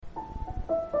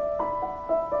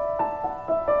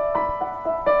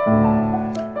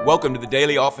Welcome to the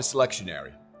Daily Office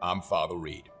Lectionary. I'm Father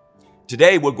Reid.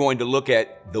 Today we're going to look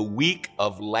at the week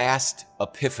of last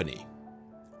Epiphany,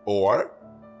 or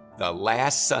the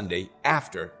last Sunday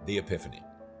after the Epiphany.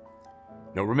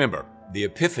 Now remember, the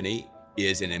Epiphany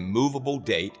is an immovable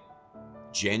date,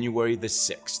 January the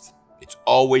 6th. It's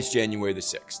always January the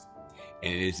 6th.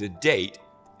 And it is a date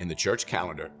in the church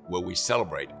calendar where we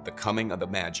celebrate the coming of the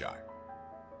Magi.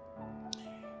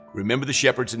 Remember the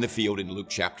shepherds in the field in Luke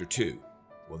chapter 2.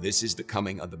 Well, this is the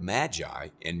coming of the Magi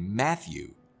in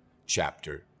Matthew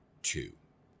chapter 2.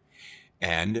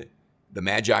 And the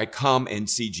Magi come and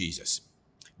see Jesus.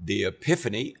 The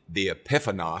Epiphany, the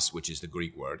Epiphanos, which is the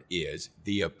Greek word, is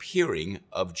the appearing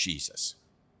of Jesus.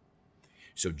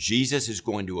 So Jesus is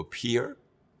going to appear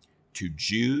to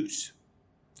Jews,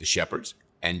 the shepherds,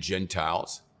 and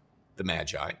Gentiles, the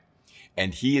Magi,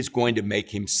 and he is going to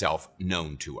make himself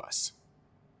known to us.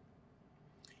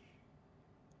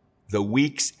 The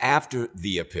weeks after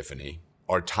the Epiphany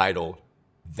are titled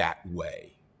that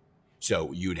way.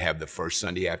 So you'd have the first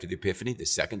Sunday after the Epiphany, the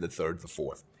second, the third, the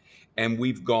fourth. And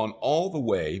we've gone all the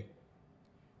way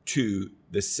to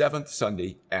the seventh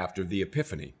Sunday after the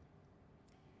Epiphany.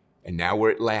 And now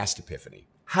we're at last Epiphany.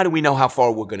 How do we know how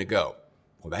far we're going to go?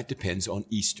 Well, that depends on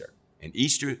Easter. And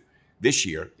Easter this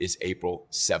year is April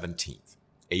 17th.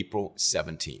 April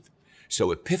 17th.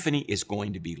 So Epiphany is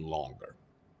going to be longer.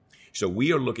 So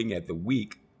we are looking at the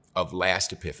week of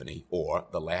last Epiphany, or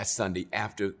the last Sunday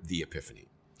after the Epiphany.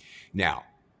 Now,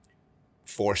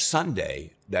 for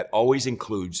Sunday, that always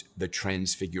includes the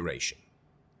Transfiguration.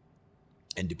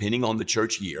 And depending on the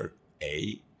church year,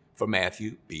 A for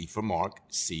Matthew, B for Mark,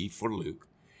 C for Luke,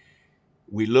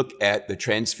 we look at the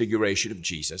Transfiguration of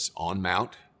Jesus on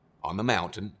the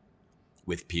mountain,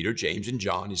 with Peter, James, and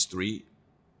John, his three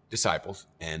disciples,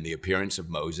 and the appearance of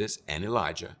Moses and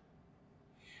Elijah.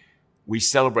 We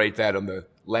celebrate that on the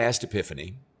last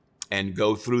Epiphany and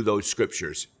go through those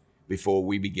scriptures before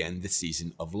we begin the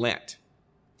season of Lent.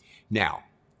 Now,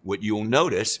 what you'll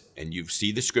notice, and you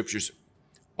see the scriptures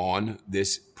on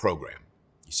this program,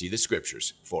 you see the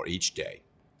scriptures for each day,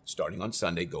 starting on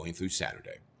Sunday, going through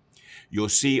Saturday. You'll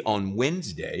see on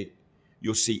Wednesday,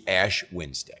 you'll see Ash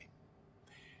Wednesday.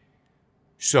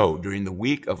 So during the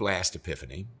week of last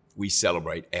Epiphany, we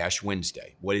celebrate Ash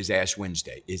Wednesday. What is Ash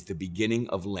Wednesday? It's the beginning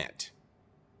of Lent.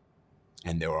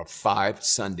 And there are 5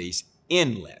 Sundays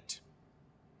in Lent.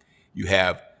 You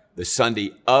have the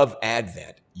Sunday of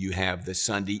Advent. You have the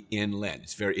Sunday in Lent.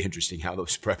 It's very interesting how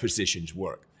those prepositions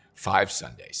work. 5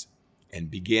 Sundays. And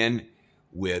begin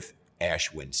with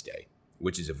Ash Wednesday,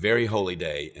 which is a very holy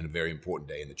day and a very important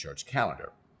day in the church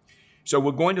calendar. So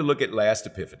we're going to look at last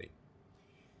Epiphany.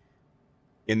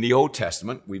 In the Old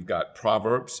Testament, we've got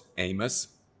Proverbs, Amos,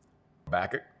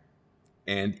 Habakkuk,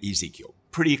 and Ezekiel.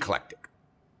 Pretty eclectic.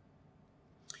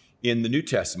 In the New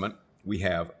Testament, we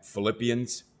have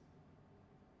Philippians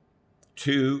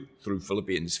 2 through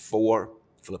Philippians 4.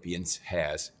 Philippians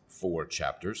has 4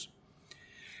 chapters.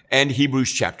 And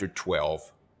Hebrews chapter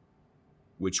 12,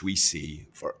 which we see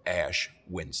for Ash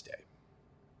Wednesday.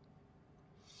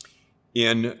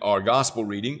 In our gospel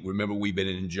reading, remember we've been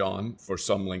in John for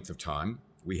some length of time.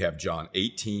 We have John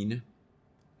 18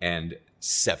 and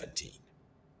 17.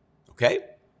 Okay?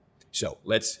 So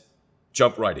let's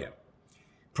jump right in.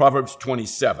 Proverbs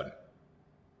 27.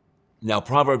 Now,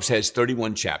 Proverbs has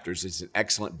 31 chapters. It's an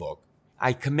excellent book.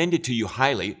 I commend it to you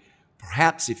highly,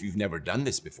 perhaps if you've never done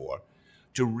this before,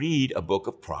 to read a book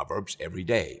of Proverbs every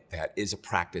day. That is a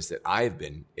practice that I've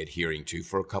been adhering to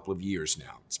for a couple of years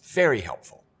now. It's very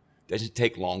helpful. It doesn't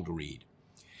take long to read.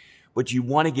 But you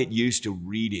want to get used to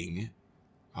reading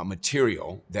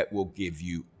material that will give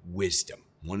you wisdom.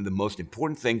 One of the most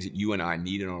important things that you and I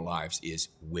need in our lives is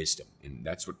wisdom, and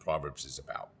that's what Proverbs is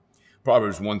about.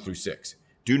 Proverbs 1 through 6.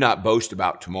 Do not boast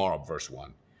about tomorrow, verse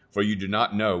 1, for you do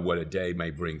not know what a day may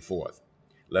bring forth.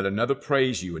 Let another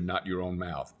praise you and not your own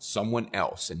mouth, someone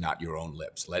else and not your own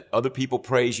lips. Let other people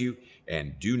praise you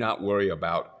and do not worry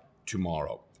about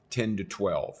tomorrow. 10 to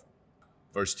 12.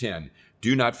 Verse 10,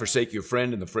 do not forsake your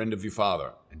friend and the friend of your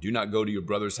father, and do not go to your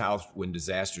brother's house when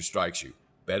disaster strikes you.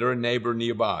 Better a neighbor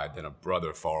nearby than a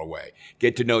brother far away.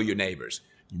 Get to know your neighbors.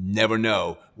 You never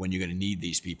know when you're going to need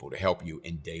these people to help you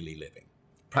in daily living.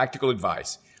 Practical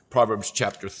advice, Proverbs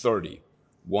chapter 30,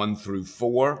 1 through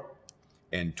 4,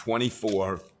 and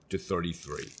 24 to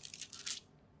 33.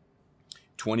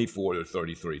 24 to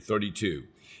 33, 32.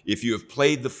 If you have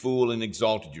played the fool and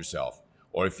exalted yourself,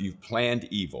 or if you've planned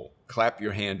evil, clap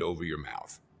your hand over your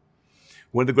mouth.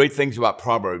 One of the great things about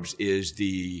Proverbs is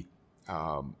the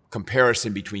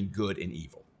comparison between good and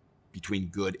evil.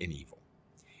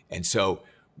 And so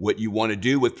what you want to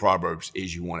do with Proverbs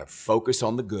is you want to focus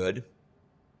on the good,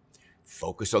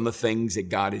 focus on the things that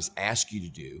God has asked you to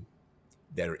do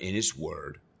that are in his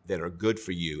word, that are good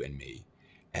for you and me.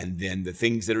 And then the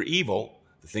things that are evil,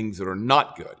 the things that are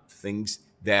not good, the things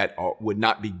that would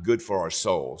not be good for our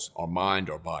souls, our mind,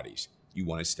 our bodies, you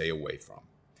want to stay away from.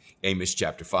 Amos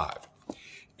chapter 5.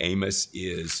 Amos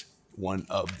is one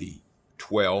of the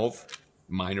 12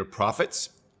 minor prophets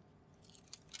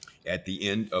at the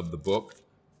end of the book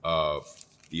of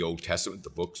the Old Testament, the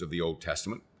books of the Old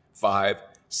Testament, 5,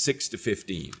 6 to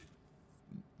 15,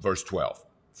 verse 12.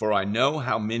 For I know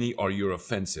how many are your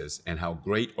offenses and how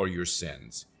great are your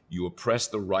sins. You oppress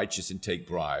the righteous and take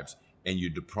bribes, and you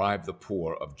deprive the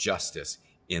poor of justice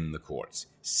in the courts.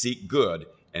 Seek good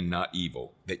and not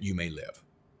evil, that you may live.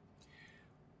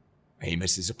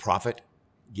 Amos is a prophet,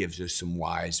 gives us some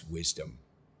wise wisdom.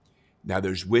 Now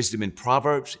there's wisdom in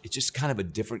Proverbs. It's just kind of a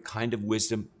different kind of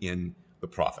wisdom in the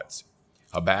prophets.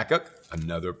 Habakkuk,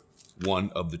 another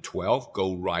one of the 12.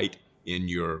 Go right in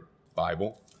your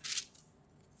Bible.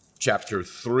 Chapter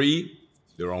 3,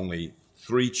 there are only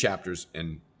 3 chapters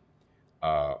in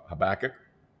Habakkuk.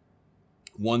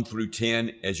 1 through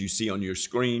 10, as you see on your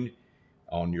screen,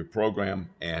 on your program,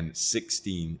 and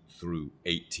 16 through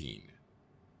 18.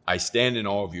 I stand in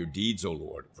awe of your deeds, O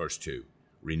Lord, verse 2.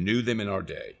 Renew them in our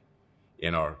day.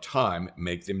 In our time,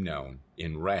 make them known.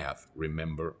 In wrath,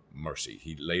 remember mercy.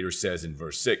 He later says in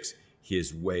verse 6,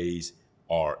 his ways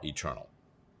are eternal.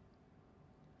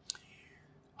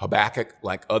 Habakkuk,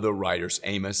 like other writers,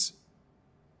 Amos,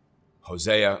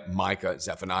 Hosea, Micah,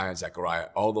 Zephaniah, Zechariah,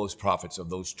 all those prophets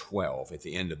of those 12 at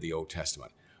the end of the Old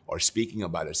Testament are speaking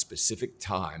about a specific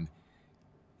time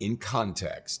in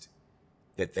context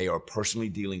that they are personally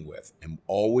dealing with. And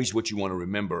always what you want to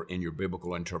remember in your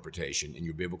biblical interpretation, in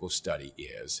your biblical study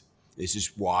is, this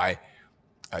is why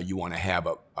you want to have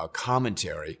a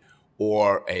commentary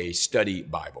or a study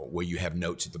Bible where you have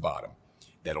notes at the bottom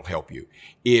that'll help you,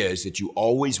 is that you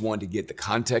always want to get the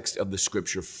context of the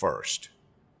scripture first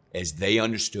as they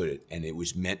understood it and it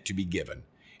was meant to be given,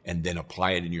 and then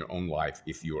apply it in your own life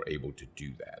if you are able to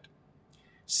do that.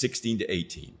 16 to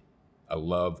 18. I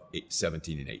love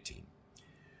 17 and 18.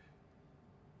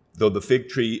 Though the fig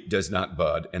tree does not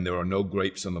bud and there are no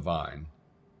grapes on the vine,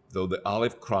 though the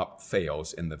olive crop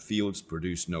fails and the fields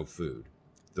produce no food,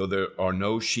 though there are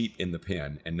no sheep in the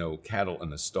pen and no cattle in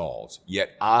the stalls,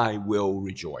 yet I will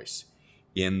rejoice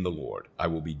in the Lord. I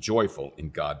will be joyful in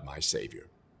God my Savior.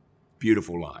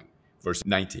 Beautiful line. Verse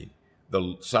 19.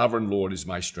 The sovereign Lord is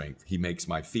my strength. He makes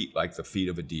my feet like the feet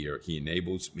of a deer. He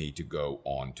enables me to go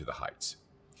on to the heights.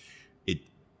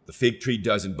 The fig tree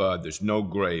doesn't bud. There's no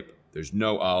grape. There's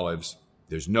no olives.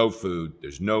 There's no food.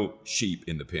 There's no sheep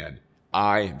in the pen.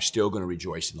 I am still going to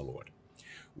rejoice in the Lord.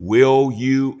 Will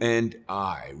you and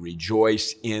I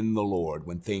rejoice in the Lord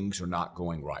when things are not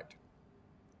going right?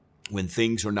 When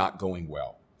things are not going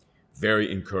well?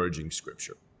 Very encouraging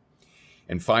scripture.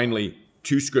 And finally,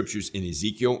 2 scriptures in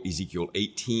Ezekiel. Ezekiel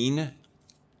 18.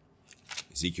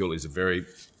 Ezekiel is a very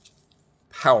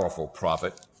powerful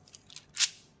prophet.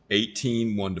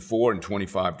 18, 1 to 4, and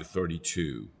 25 to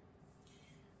 32.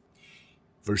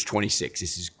 Verse 26.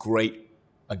 This is great,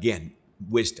 again,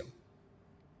 wisdom.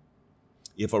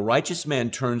 If a righteous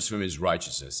man turns from his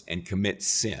righteousness and commits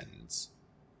sins,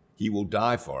 he will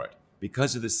die for it.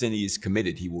 Because of the sin he has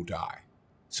committed, he will die.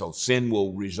 So sin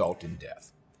will result in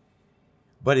death.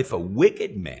 But if a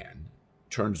wicked man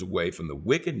turns away from the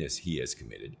wickedness he has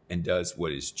committed and does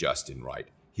what is just and right,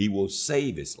 he will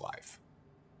save his life.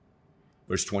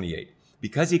 Verse 28,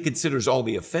 because he considers all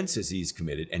the offenses he's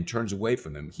committed and turns away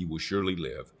from them, he will surely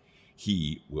live.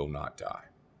 He will not die.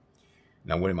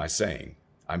 Now, what am I saying?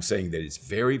 I'm saying that it's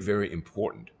very, very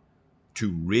important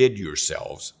to rid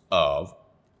yourselves of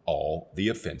all the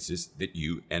offenses that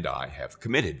you and I have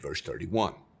committed. Verse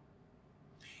 31.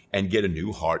 And get a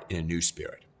new heart and a new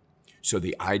spirit. So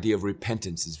the idea of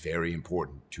repentance is very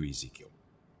important to Ezekiel.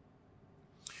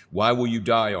 Why will you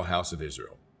die, O house of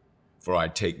Israel? For I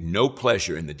take no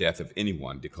pleasure in the death of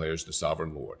anyone, declares the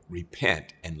sovereign Lord.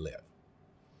 Repent and live.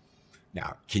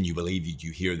 Now, can you believe that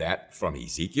you hear that from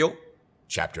Ezekiel,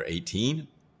 chapter 18?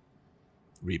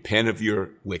 Repent of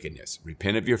your wickedness.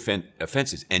 Repent of your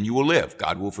offenses, and you will live.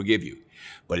 God will forgive you.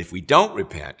 But if we don't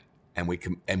repent, and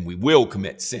we will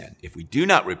commit sin, if we do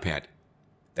not repent,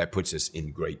 that puts us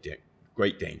in great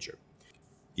danger.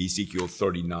 Ezekiel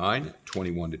 39,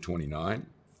 21 to 29,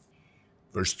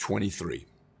 verse 23.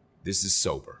 This is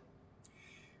sober.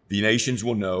 The nations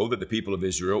will know that the people of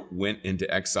Israel went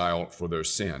into exile for their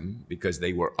sin because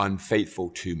they were unfaithful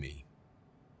to me.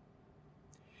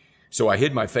 So I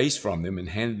hid my face from them and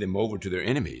handed them over to their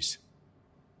enemies.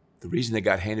 The reason they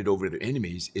got handed over to their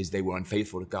enemies is they were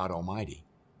unfaithful to God Almighty.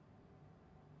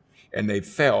 And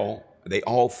they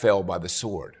all fell by the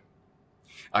sword.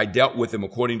 I dealt with them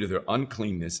according to their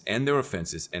uncleanness and their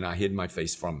offenses, and I hid my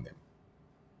face from them.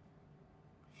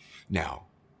 Now,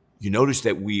 you notice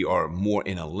that we are more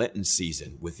in a Lenten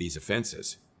season with these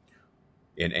offenses.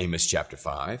 In Amos chapter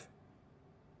 5,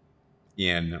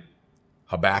 in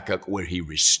Habakkuk, where he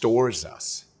restores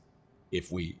us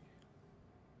if we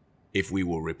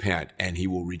will repent, and he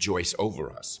will rejoice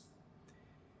over us.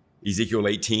 Ezekiel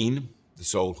 18, the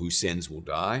soul who sins will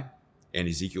die. And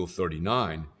Ezekiel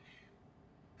 39,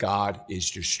 God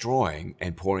is destroying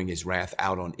and pouring his wrath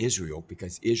out on Israel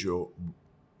because Israel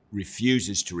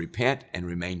refuses to repent and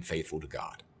remain faithful to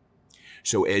God.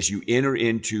 So as you enter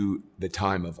into the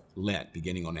time of Lent,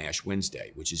 beginning on Ash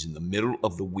Wednesday, which is in the middle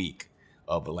of the week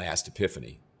of the last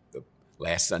Epiphany, the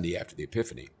last Sunday after the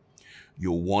Epiphany,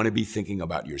 you'll want to be thinking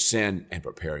about your sin and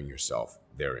preparing yourself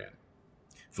therein.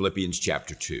 Philippians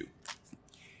chapter 2.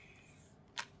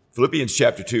 Philippians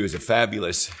chapter 2 is a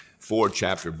fabulous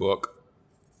 4-chapter book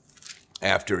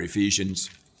after Ephesians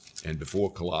and before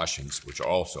Colossians, which are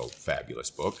also fabulous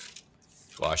books.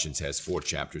 Colossians has 4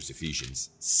 chapters, Ephesians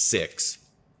 6.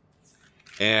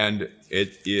 And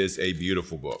it is a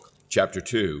beautiful book. Chapter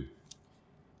 2,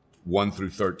 1 through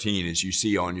 13, as you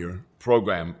see on your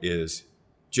program, is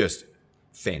just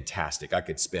fantastic. I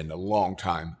could spend a long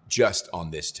time just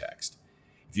on this text.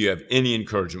 If you have any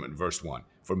encouragement, verse 1,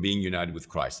 from being united with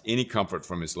Christ, any comfort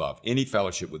from his love, any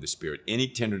fellowship with the Spirit, any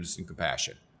tenderness and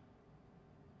compassion,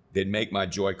 then make my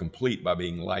joy complete by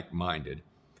being like-minded,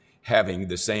 having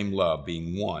the same love,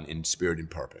 being one in spirit and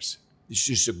purpose. It's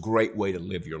just a great way to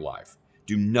live your life.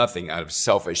 Do nothing out of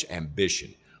selfish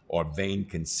ambition or vain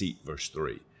conceit, verse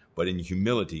 3, but in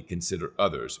humility consider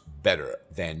others better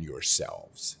than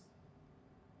yourselves.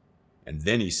 And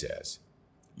then he says,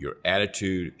 your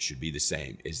attitude should be the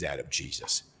same as that of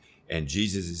Jesus. And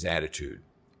Jesus' attitude,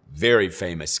 very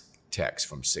famous text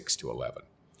from 6 to 11,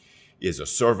 is a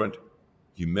servant,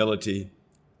 humility,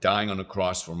 dying on the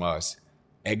cross from us,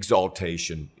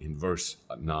 exaltation in verse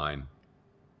 9.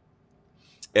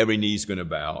 Every knee's going to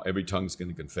bow, every tongue's going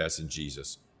to confess in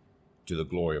Jesus to the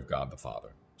glory of God the Father.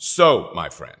 So, my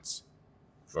friends,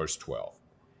 verse 12,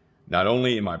 not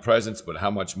only in my presence, but how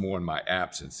much more in my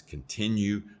absence,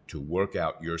 continue to work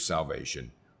out your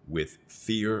salvation with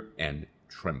fear and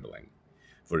trembling.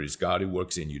 For it is God who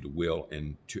works in you to will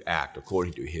and to act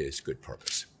according to his good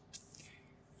purpose.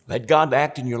 Let God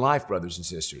act in your life, brothers and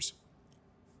sisters.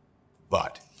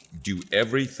 But do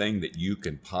everything that you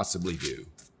can possibly do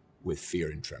with fear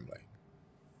and trembling.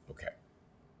 Okay.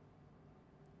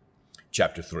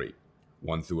 Chapter 3,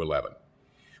 1 through 11.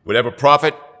 Whatever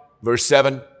profit, verse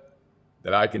 7,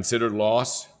 that I considered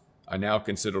loss, I now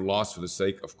consider loss for the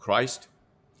sake of Christ.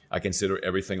 I consider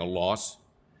everything a loss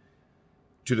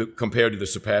compared to the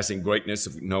surpassing greatness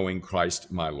of knowing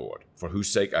Christ my Lord, for whose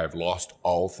sake I have lost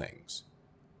all things.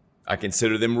 I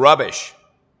consider them rubbish,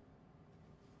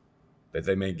 that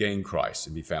they may gain Christ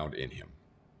and be found in him.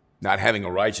 Not having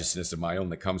a righteousness of my own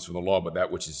that comes from the law, but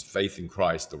that which is faith in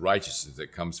Christ, the righteousness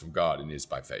that comes from God and is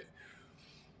by faith.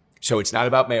 So it's not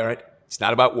about merit. It's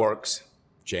not about works,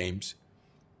 James.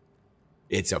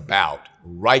 It's about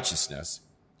righteousness,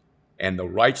 and the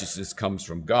righteousness comes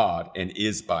from God and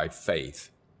is by faith.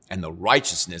 And the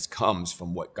righteousness comes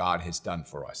from what God has done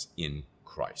for us in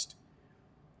Christ.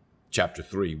 Chapter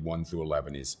 3, 1 through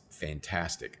 11 is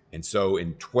fantastic. And so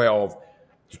in 12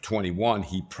 to 21,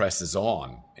 he presses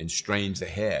on and strains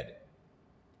ahead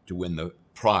to win the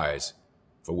prize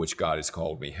for which God has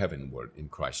called me heavenward in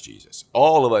Christ Jesus.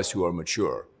 All of us who are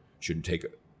mature should take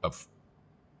a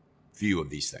view of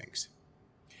these things.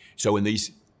 So in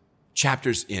these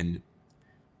chapters in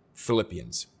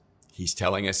Philippians, he's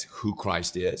telling us who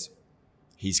Christ is.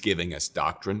 He's giving us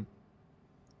doctrine,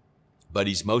 but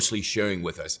he's mostly sharing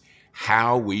with us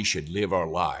how we should live our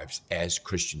lives as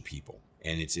Christian people,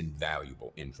 and it's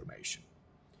invaluable information.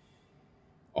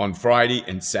 On Friday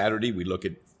and Saturday, we look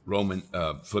at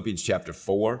Philippians chapter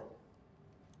 4.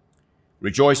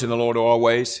 Rejoice in the Lord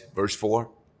always, verse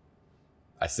 4.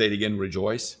 I say it again,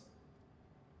 rejoice.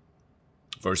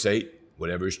 Verse 8,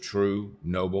 whatever is true,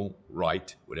 noble,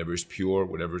 right, whatever is pure,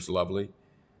 whatever is lovely,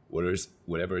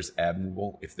 whatever is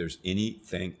admirable, if there's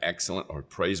anything excellent or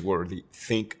praiseworthy,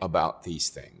 think about these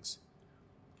things.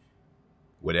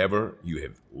 Whatever you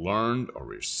have learned or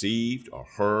received or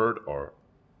heard or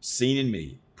seen in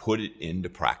me, put it into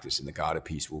practice, and the God of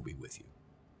peace will be with you.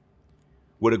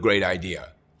 What a great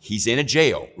idea. He's in a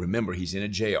jail. Remember, he's in a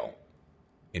jail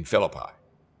in Philippi,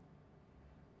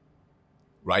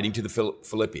 writing to the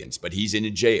Philippians, but he's in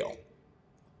a jail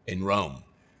in Rome.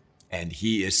 and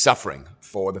he is suffering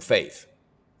for the faith.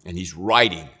 And he's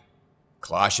writing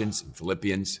Colossians and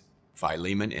Philippians,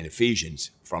 Philemon and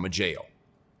Ephesians from a jail.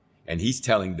 And he's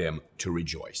telling them to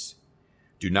rejoice.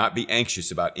 Do not be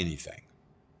anxious about anything.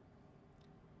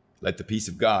 Let the peace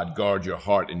of God guard your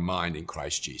heart and mind in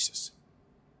Christ Jesus.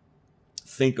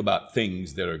 Think about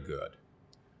things that are good.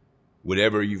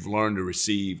 Whatever you've learned or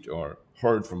received or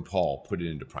heard from Paul, put it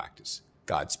into practice.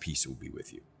 God's peace will be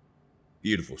with you.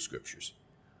 Beautiful scriptures.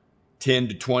 10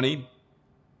 to 20.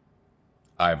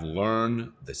 I've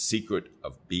learned the secret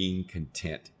of being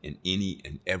content in any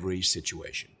and every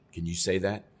situation. Can you say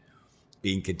that?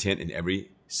 Being content in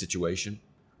every situation.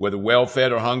 Whether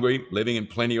well-fed or hungry, living in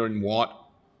plenty or in want,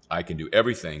 I can do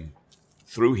everything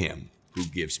through him who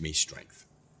gives me strength.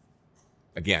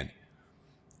 Again,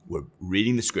 we're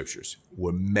reading the scriptures.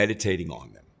 We're meditating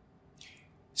on them.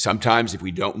 Sometimes if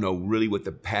we don't know really what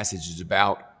the passage is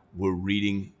about, we're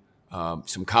reading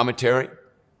some commentary,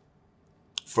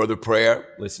 further prayer,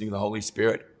 listening to the Holy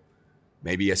Spirit,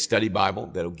 maybe a study Bible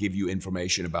that'll give you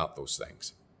information about those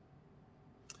things.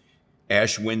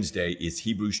 Ash Wednesday is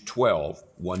Hebrews 12,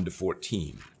 1 to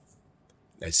 14.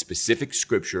 A specific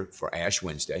scripture for Ash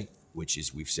Wednesday, which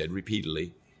is, we've said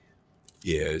repeatedly,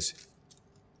 is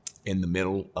in the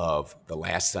middle of the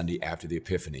last Sunday after the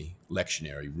Epiphany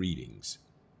lectionary readings.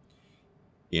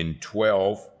 In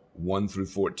 12, 1 through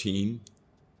 14,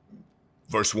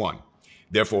 verse 1.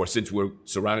 Therefore, since we're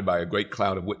surrounded by a great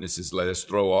cloud of witnesses, let us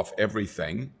throw off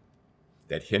everything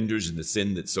that hinders and the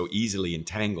sin that so easily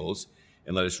entangles,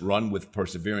 and let us run with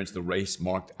perseverance the race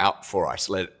marked out for us.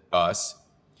 Let us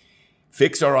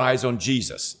fix our eyes on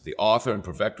Jesus, the author and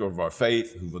perfecter of our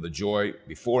faith, who for the joy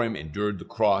before him endured the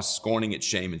cross, scorning its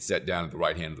shame, and sat down at the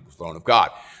right hand of the throne of God.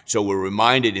 So we're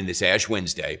reminded in this Ash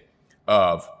Wednesday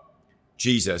of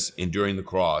Jesus enduring the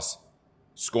cross,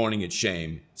 scorning its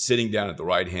shame, sitting down at the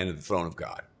right hand of the throne of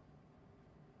God.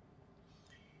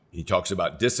 He talks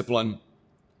about discipline.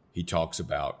 He talks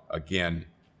about, again,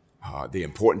 the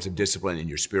importance of discipline in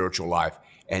your spiritual life.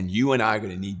 And you and I are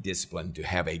going to need discipline to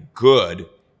have a good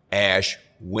Ash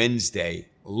Wednesday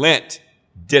Lent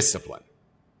discipline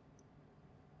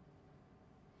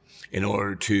in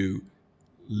order to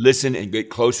listen and get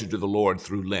closer to the Lord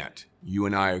through Lent. You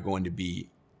and I are going to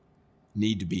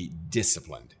need to be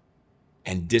disciplined,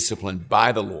 and disciplined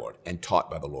by the Lord and taught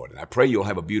by the Lord. And I pray you'll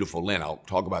have a beautiful Lent. I'll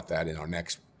talk about that in our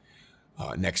next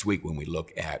week when we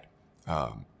look at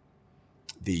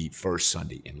the first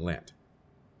Sunday in Lent.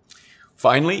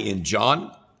 Finally, in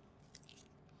John,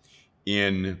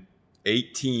 in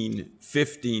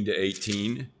 18:15 to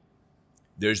 18,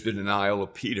 there's the denial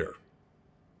of Peter.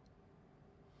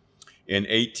 In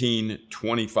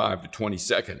 18:25 to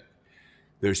 22,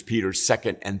 there's Peter's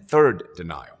second and third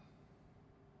denial.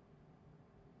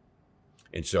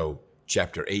 And so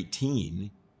chapter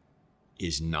 18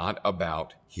 is not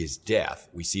about his death.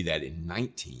 We see that in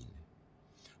 19.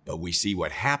 But we see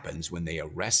what happens when they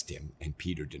arrest him and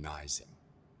Peter denies him.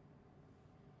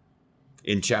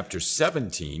 In chapter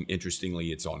 17,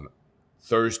 interestingly, it's on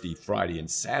Thursday, Friday, and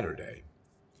Saturday,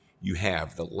 you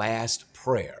have the last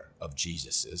prayer of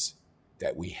Jesus's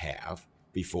that we have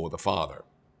before the Father.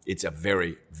 It's a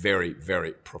very, very,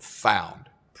 very profound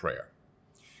prayer.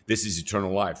 This is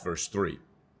eternal life, verse 3.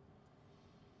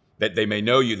 That they may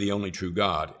know you, the only true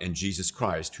God, and Jesus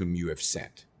Christ, whom you have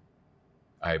sent.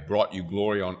 I have brought you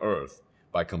glory on earth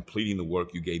by completing the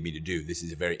work you gave me to do. This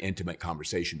is a very intimate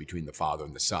conversation between the Father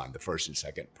and the Son, the first and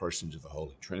second persons of the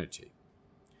Holy Trinity.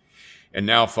 And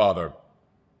now, Father,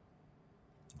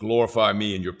 glorify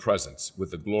me in your presence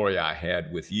with the glory I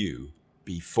had with you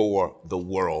before the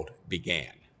world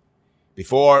began.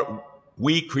 Before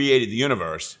we created the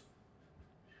universe,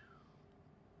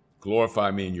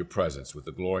 glorify me in your presence with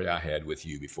the glory I had with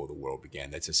you before the world began.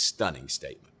 That's a stunning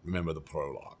statement. Remember the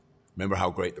prologue. Remember how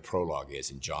great the prologue is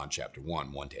in John chapter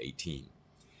 1, 1 to 18.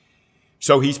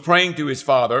 So he's praying to his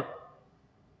Father,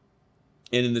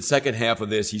 and in the second half of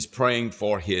this, he's praying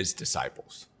for his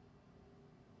disciples.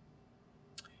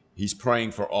 He's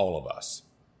praying for all of us.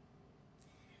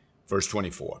 Verse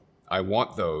 24, I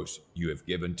want those you have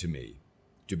given to me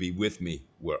to be with me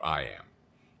where I am,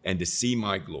 and to see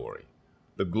my glory.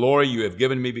 The glory you have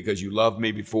given me because you loved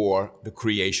me before the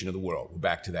creation of the world. We're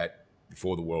back to that,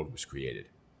 before the world was created.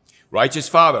 Righteous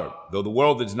Father, though the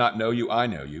world does not know you, I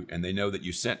know you, and they know that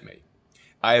you sent me.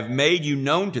 I have made you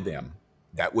known to them.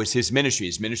 That was his ministry.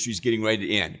 His ministry is getting ready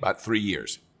to end, about 3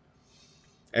 years.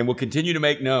 And will continue to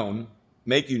make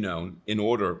you known in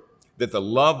order that the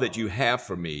love that you have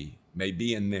for me may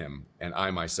be in them, and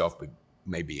I myself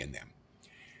may be in them.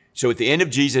 So at the end of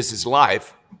Jesus'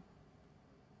 life,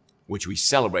 which we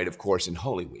celebrate, of course, in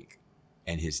Holy Week,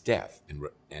 and his death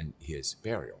and his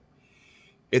burial.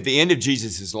 At the end of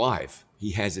Jesus' life,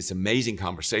 he has this amazing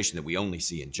conversation that we only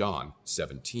see in John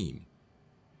 17.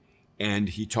 And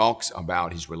he talks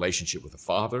about his relationship with the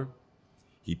Father.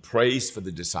 He prays for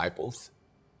the disciples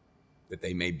that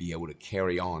they may be able to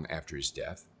carry on after his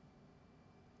death.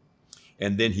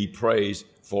 And then he prays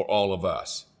for all of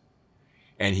us.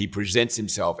 And he presents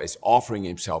himself as offering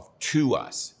himself to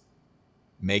us,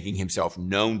 making himself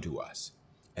known to us.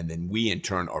 And then we in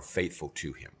turn are faithful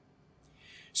to him.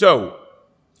 So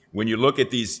when you look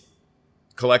at these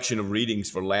collection of readings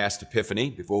for last Epiphany,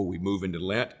 before we move into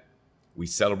Lent, we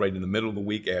celebrate in the middle of the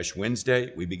week Ash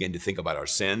Wednesday. We begin to think about our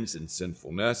sins and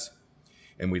sinfulness.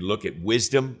 And we look at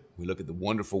wisdom. We look at the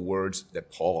wonderful words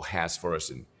that Paul has for us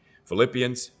in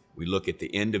Philippians. We look at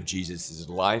the end of Jesus'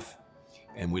 life.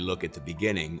 And we look at the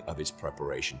beginning of his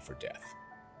preparation for death.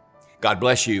 God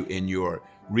bless you in your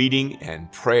reading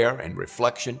and prayer and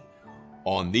reflection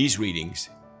on these readings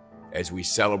as we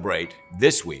celebrate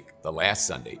this week, the last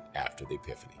Sunday after the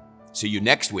Epiphany. See you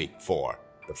next week for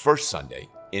the first Sunday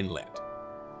in Lent.